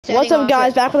What's up,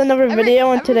 guys? Back with another video,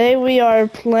 and today we are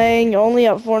playing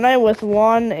Onlyup Fortnite with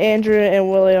Juan, Andrew, and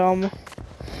William.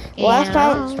 Last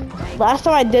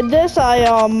time I did this,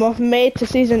 I made it to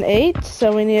season 8,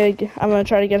 so I'm gonna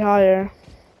try to get higher.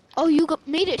 Oh,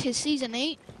 made it to season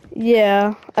 8?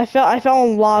 Yeah, I fell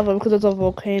in lava because there's a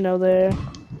volcano there.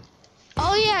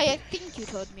 Oh yeah, I think you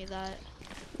told me that.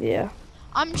 Yeah.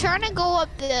 I'm trying to go up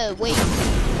the wait.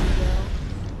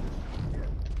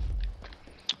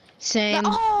 Same.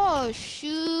 Oh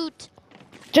shoot!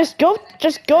 Just go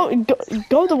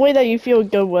the way that you feel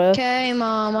good with. Okay,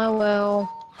 Mom, I will.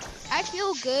 I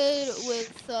feel good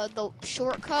with the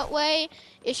shortcut way.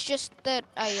 It's just that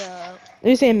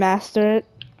You say master it.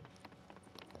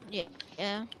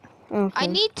 Yeah. Okay. I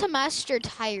need to master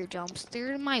tire jumps.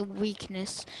 They're my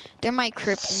weakness. They're my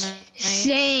kryptonite.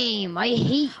 Same. I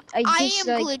am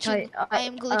glitching. I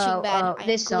am glitching bad. I am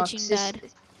glitching bad.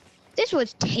 This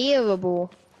was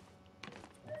terrible.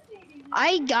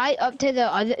 I got up to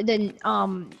the other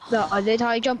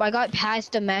tire jump. I got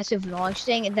past the massive launch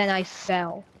thing, and then I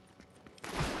fell.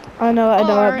 I know.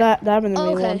 That happened to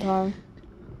me one time.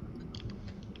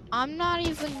 I'm not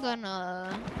even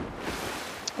gonna.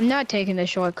 I'm not taking the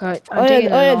shortcut. I'm taking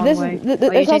the long way.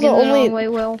 This also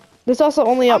only. This also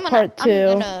only up part 2.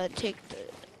 I'm gonna take the.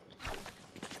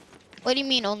 What do you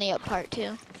mean only up part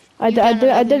 2? I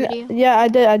did. Yeah, I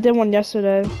did one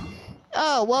yesterday.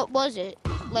 Oh, what was it?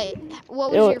 Like,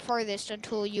 what was your farthest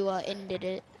until you ended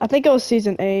it? I think it was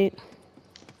season 8.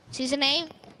 Season 8?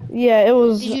 Yeah, it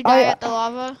was. Did you die at the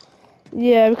lava?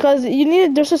 Yeah, because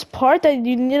there's this part that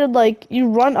you needed, like, you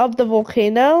run up the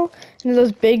volcano, and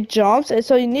those big jumps, and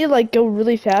so you need to, like, go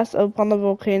really fast up on the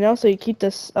volcano, so you keep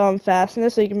this,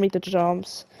 fastness, so you can make the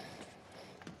jumps.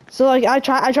 So, like, I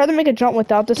tried to make a jump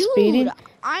without the speeding. Dude,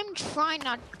 I'm trying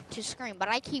not to scream, but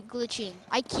I keep glitching.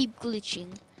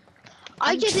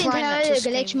 I just didn't know how to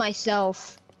glitch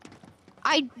myself.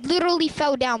 I literally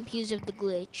fell down because of the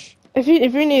glitch. If you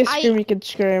need to scream, you can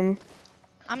scream.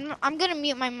 I'm gonna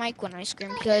mute my mic when I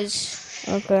scream because.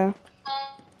 Okay.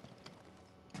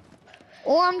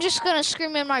 Or I'm just gonna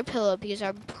scream in my pillow because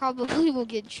I probably will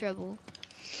get in trouble.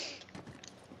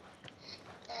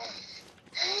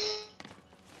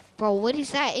 Bro, what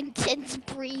is that intense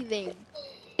breathing?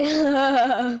 Is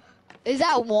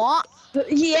that Juan?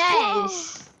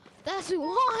 Yes. That's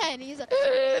Juan. He's like.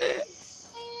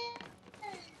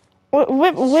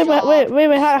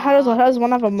 Wait. How does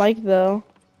one have a mic though?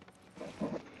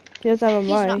 He doesn't have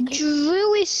a mic.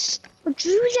 Drew's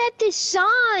at the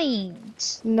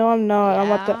signs. No, I'm not.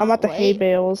 Yeah, I'm at the hay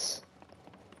bales.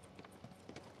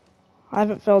 I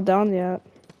haven't fell down yet.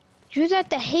 Drew's at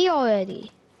the hay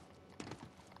already.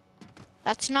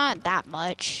 That's not that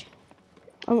much.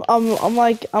 I'm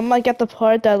like at the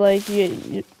part that like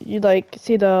you like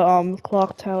see the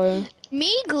clock tower.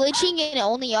 Me glitching in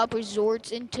Onlyup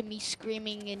resorts into me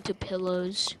screaming into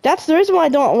pillows. That's the reason why I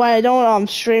don't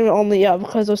stream Onlyup,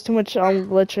 because there's too much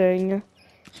glitching.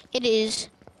 It is.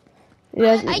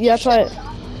 Yes, that's why.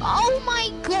 Oh my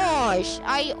gosh!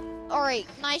 Alright,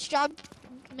 nice job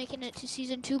making it to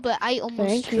season 2, but I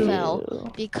almost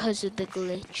fell because of the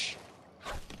glitch.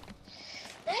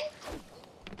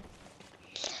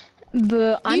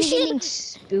 But I'm getting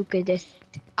spooked.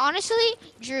 Honestly,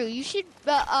 Drew, you should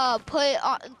put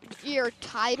your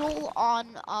title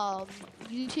on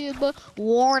YouTube,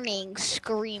 warning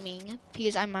screaming,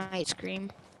 because I might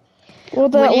scream. Well,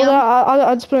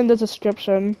 I'll just put in the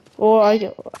description, or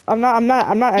I'm not.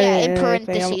 Yeah, in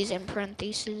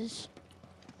parentheses.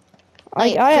 For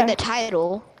the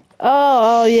title.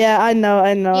 Oh yeah, I know what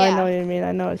you mean.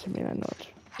 I know what you mean.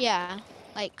 Yeah,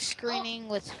 like screaming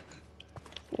with.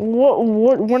 What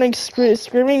warning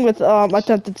screaming with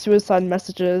attempted suicide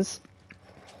messages.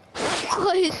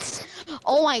 What?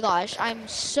 Oh my gosh, I'm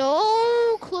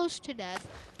so close to death.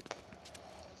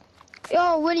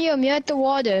 Yo, William, you're at the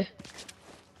water.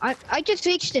 I just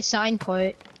reached the sign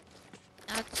part.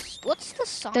 What's the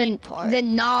sign part? The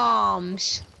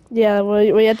noms. Yeah,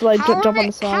 we had to like jump on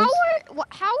the signs.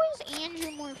 How is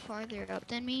Andrew more farther up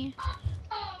than me?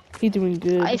 He's doing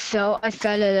good. I fell a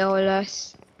little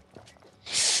less.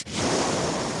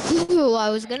 Ooh, I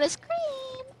was gonna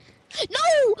scream.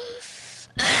 No!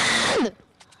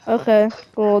 Okay,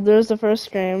 well, there's the first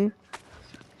scream.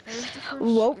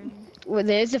 Whoa. Well,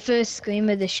 there's the first scream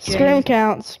of the stream.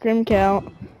 Scream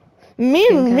count. Me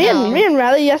and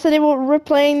Riley yesterday were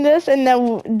playing this, and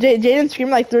then Jaden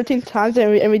screamed like 13 times,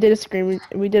 and we did a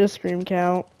scream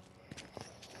count.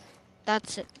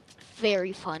 That's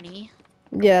very funny.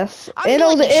 Yes, and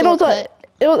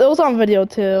it was on video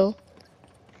too.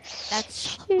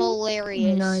 That's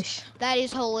hilarious. Nice. That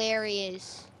is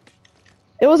hilarious.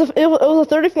 it was a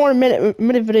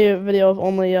 34-minute video of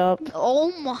Onlyup.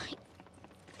 Oh my.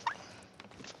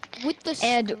 With the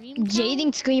And scream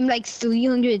Jaden screamed like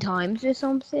 300 times or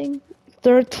something.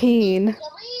 13.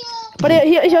 But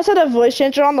he also had a voice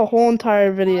changer on the whole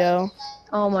entire video.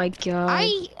 Oh my god.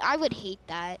 I would hate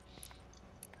that.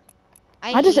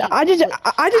 I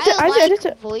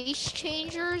like voice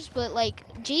changers, but like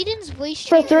Jaden's voice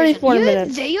for changer 34 You're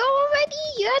minutes. there already?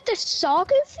 You're at the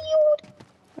soccer field?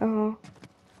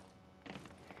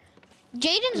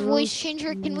 Jaden's voice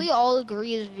changer, can we all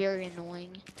agree, is very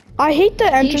annoying. I hate the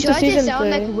He entrance to tried to season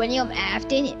sound 3. like William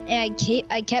Afton, and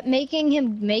I kept making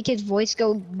him make his voice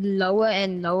go lower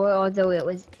and lower, although it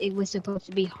was supposed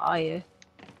to be higher,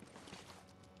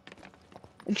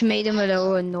 which made him a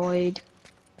little annoyed.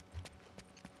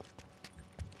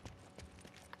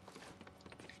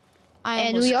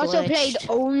 And we also played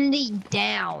Only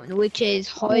Down, which is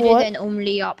harder than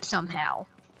Only Up somehow.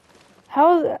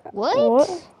 How? What?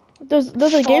 There's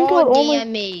a game called Only.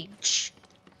 Damage.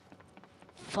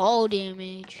 Fall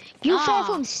damage. You fall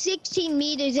from 16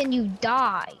 meters and you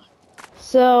die.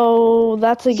 So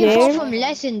that's a You game. fall from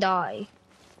less and die.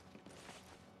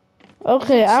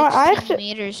 Okay, I 16 actually.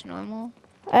 meters normal.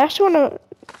 I actually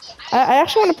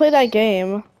wanna play that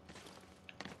game.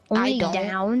 Only don't.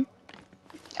 Down.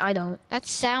 I don't. That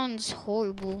sounds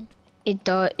horrible. It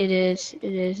is.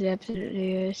 It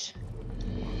absolutely is.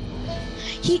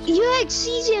 You're at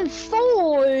season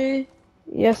 4.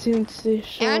 Yes, you can see.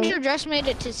 Sure. Andrew just made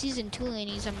it to season 2, and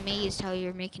he's amazed how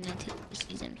you're making it to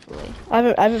season 4. I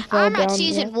haven't fell I'm down at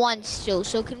season yet. 1 still,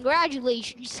 so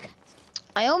congratulations.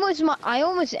 I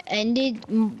almost ended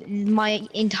my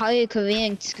entire career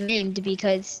and screamed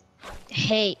because,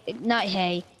 the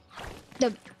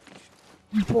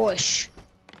bush.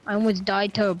 I almost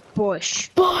died to a bush.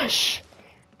 Bush.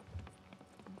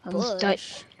 I almost died.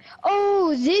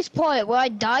 Oh, this part where I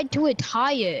died to a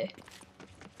tire.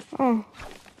 Oh.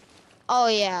 Oh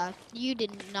yeah, you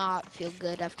did not feel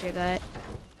good after that.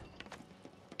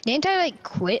 Didn't I like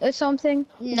quit or something?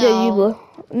 No.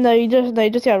 Yeah, you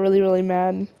just got really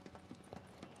mad.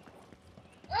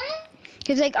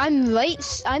 Cause like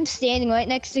I'm standing right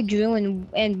next to Drew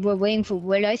and we're waiting for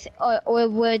Will. Or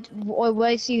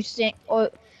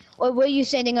were you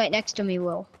standing right next to me,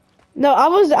 Will? No, I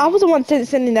was the one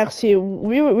sitting next to you.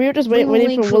 We were just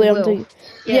waiting for William to.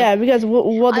 Yeah, because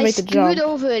Will to make the jump. I scooted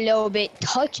over a little bit,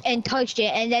 touched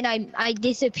it, and then I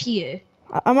disappear.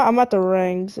 I'm at the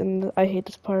rings, and I hate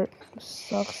this part.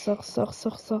 Sucks.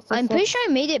 I'm pretty sure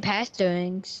I made it past the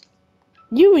rings.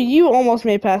 You almost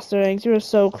made past the rings. You were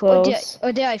so close.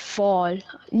 Or did I fall?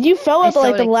 You fell at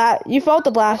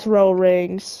the last row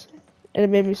rings, and it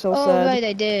made me so sad. Oh right,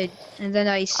 I did, and then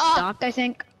I stopped. I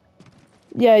think.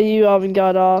 Yeah, you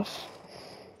got off.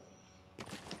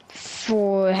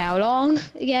 For how long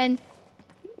again?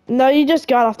 No, you just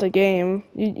got off the game.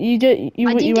 You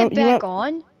I didn't get back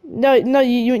on. No,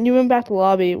 you went back to the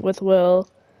lobby with Will.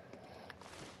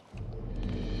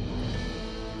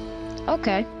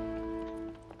 Okay.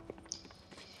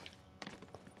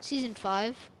 Season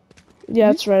 5.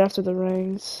 Yeah, it's right after the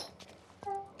rings.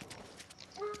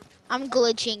 I'm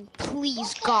glitching.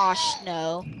 Please, gosh,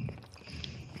 no.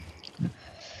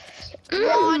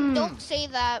 Ron, don't say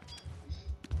that.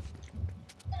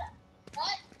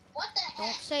 What the heck?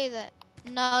 Don't say that.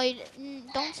 No,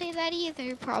 don't say that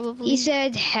either, probably. He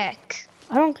said heck.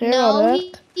 I don't care about No,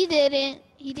 that. he didn't.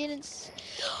 He didn't.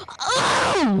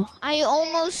 Oh! I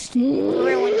almost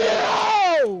ruined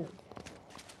it. No!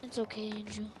 It's okay,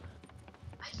 Andrew.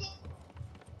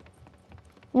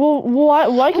 Well,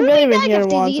 I can barely even hear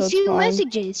one, so it's fine.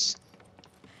 Messages.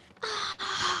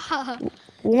 The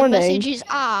Warning. message is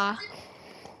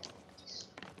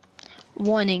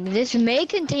Warning, this may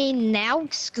contain now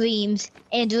screams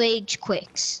and rage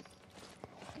quicks.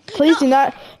 Please do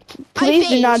not try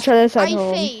this at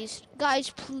home. phased. Guys,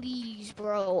 please,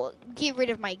 bro. Get rid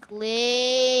of my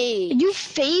glitch. You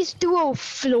phased through a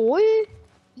floor?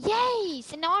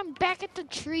 Yes, and now I'm back at the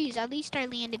trees. At least I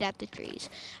landed at the trees.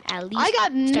 At least I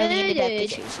got landed at the murdered.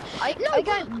 trees. I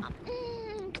got...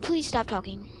 Please stop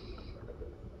talking.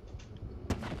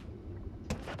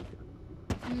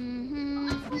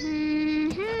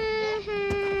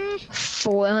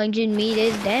 400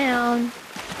 meters down.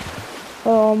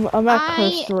 I'm at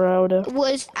Coast Road.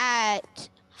 Was at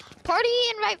party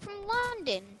invite from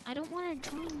London. I don't want to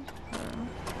join her.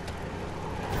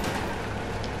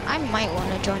 I might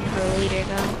want to join her later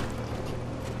though.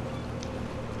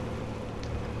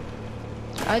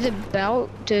 I was about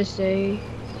to say,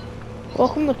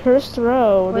 Welcome to Cursed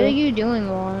Road. what are you doing,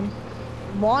 Juan?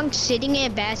 Juan's sitting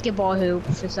in a basketball hoop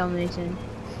for some reason.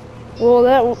 Well,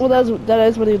 that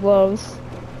is what he loves.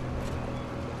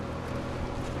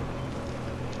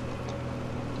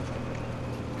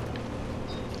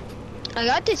 I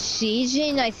got this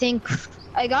season, I think.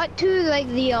 I got to like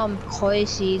the koi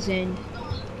season.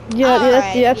 Yeah, Alright,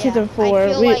 that's yeah. season I 4.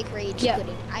 feel like rage Yeah,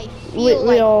 quitting. I feel like rage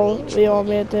we all quitting.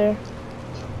 made it there.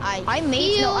 I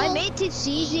made I feel made to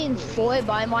season angry. 4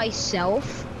 by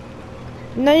myself.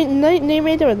 No, you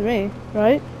made it with me,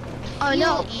 right? I Oh feel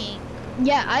no, angry.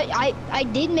 yeah, I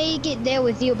did make it there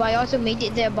with you, but I also made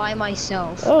it there by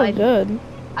myself. Oh, good.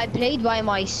 I played by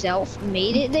myself,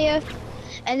 made it there,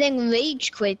 and then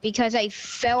rage quit because I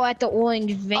fell at the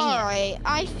orange van. Alright,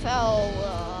 I fell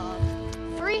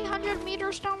 300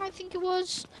 meters down, I think it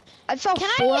was. I fell Can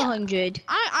I 400.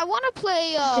 I want to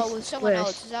play Just with someone else.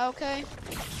 worse. Is that okay?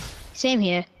 Same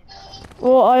here.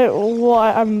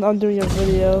 I'm doing a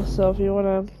video, so if you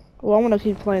wanna, I'm gonna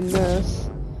keep playing this.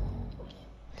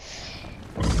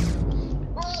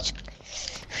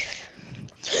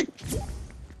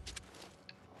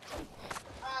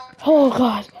 Oh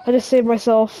God, I just saved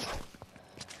myself.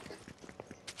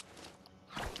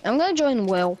 I'm gonna join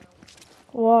Will.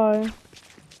 Why?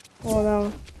 Oh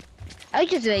no. I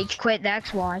just rage quit,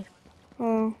 that's why.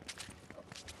 Oh.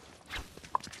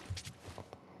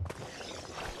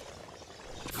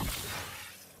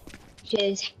 Which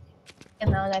is the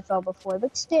amount I fell before,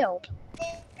 but still.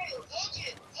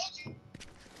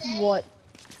 What?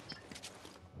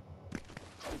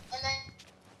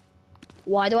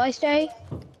 Why do I stay?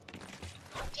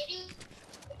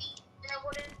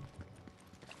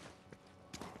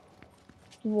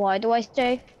 Why do I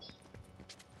stay?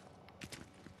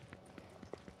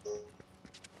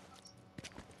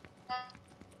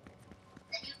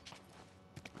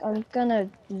 I'm gonna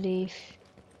leave.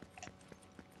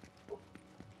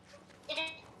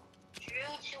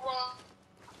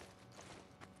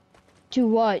 To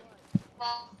what?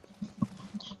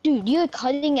 Dude, you're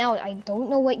cutting out. I don't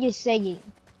know what you're saying.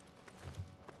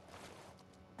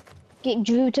 Get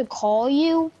Drew to call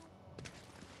you?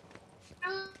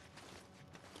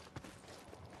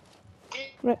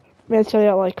 Man, tell you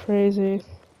out like crazy.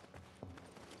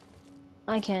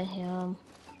 I can't hear him.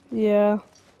 Yeah.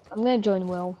 I'm gonna join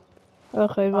Will.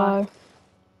 Okay, bye.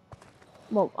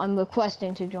 Well, I'm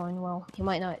requesting to join Will. He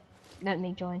might not let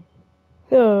me join.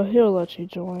 He'll let you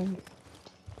join.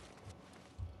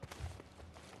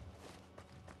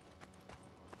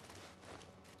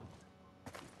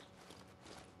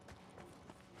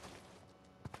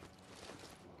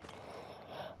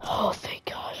 Oh, thank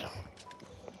God.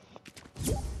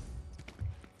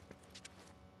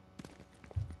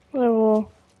 Well,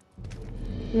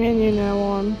 me and you now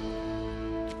on.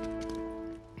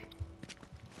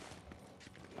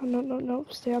 No,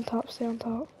 stay on top, stay on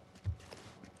top.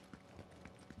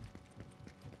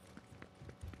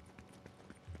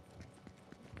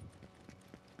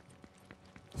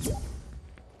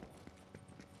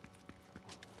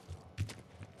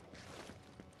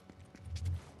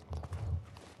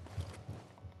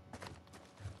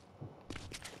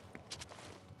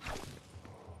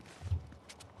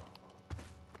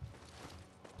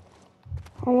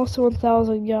 Almost to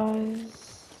 1,000,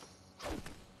 guys.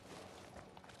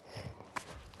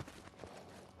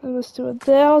 Almost to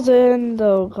 1,000.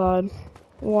 Oh God.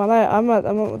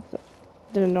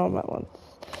 Didn't know I'm at one.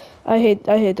 I hate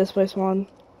this place one.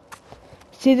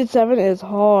 Season 7 is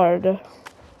hard.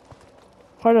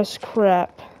 Hard as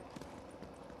crap.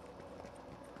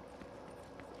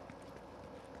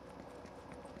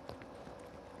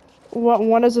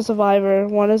 One is a survivor,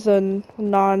 one is a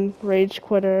non-rage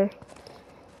quitter.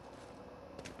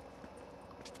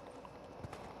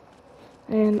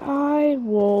 And I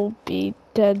will be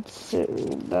dead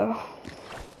soon.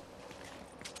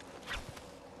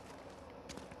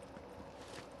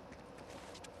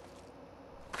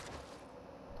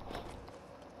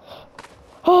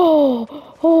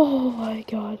 Oh my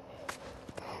God.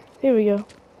 Here we go.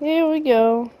 Here we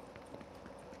go.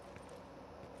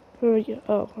 Where we go?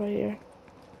 Oh, right here.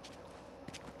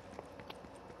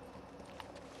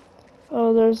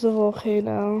 Oh, there's the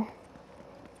volcano.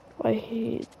 I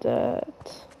hate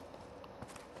that.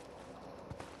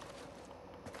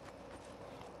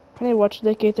 I need to watch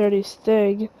Nick A30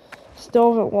 Stig.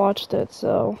 Still haven't watched it,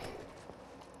 so.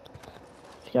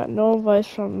 Got no advice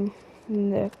from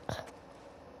Nick.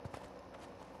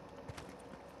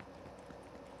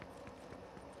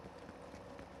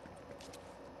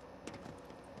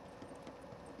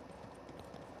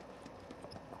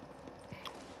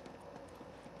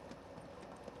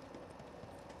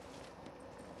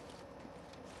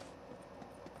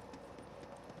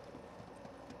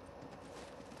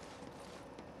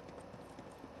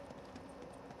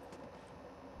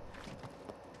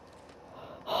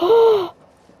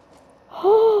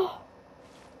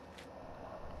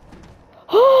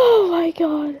 Oh my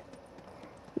God.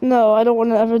 No, I don't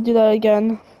want to ever do that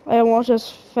again. I almost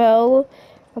just fell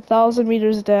 1,000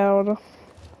 meters down.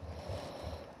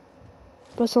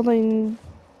 But something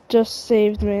just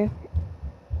saved me.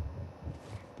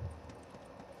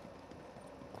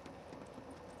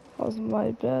 That was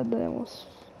my bad. I almost...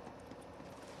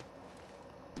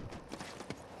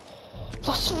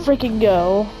 Let's freaking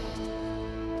go.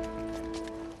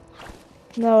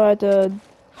 Now I did.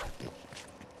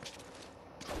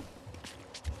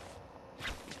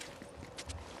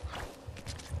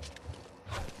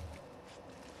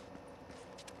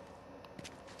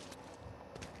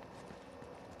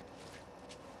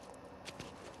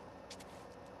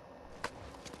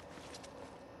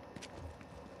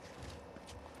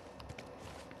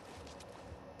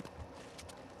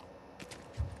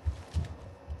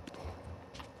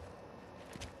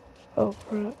 Oh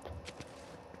crap.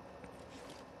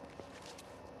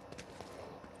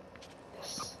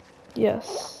 Yes.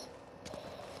 Yes.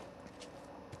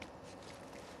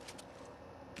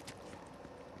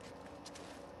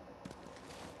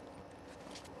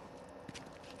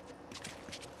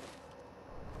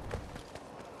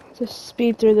 Just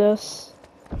speed through this.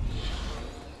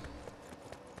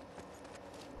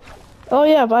 Oh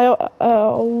yeah, but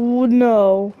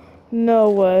no. No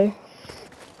way.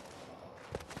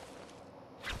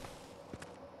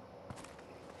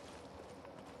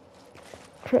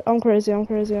 I'm crazy, I'm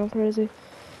crazy, I'm crazy.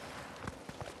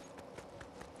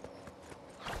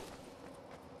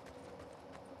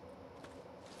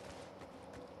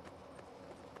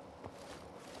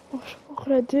 What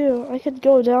could I do? I could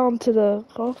go down to the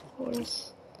golf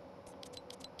course.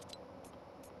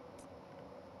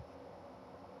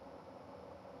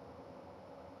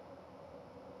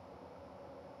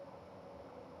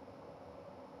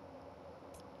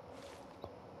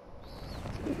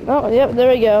 Oh, yep,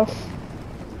 there we go.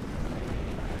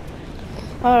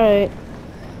 Alright.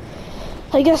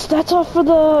 I guess that's all for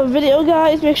the video,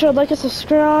 guys. Make sure to like and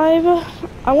subscribe.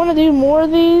 I want to do more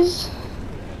of these.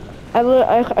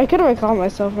 I couldn't recall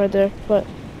myself right there, but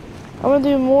I want to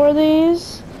do more of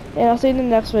these, and I'll see you in the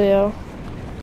next video.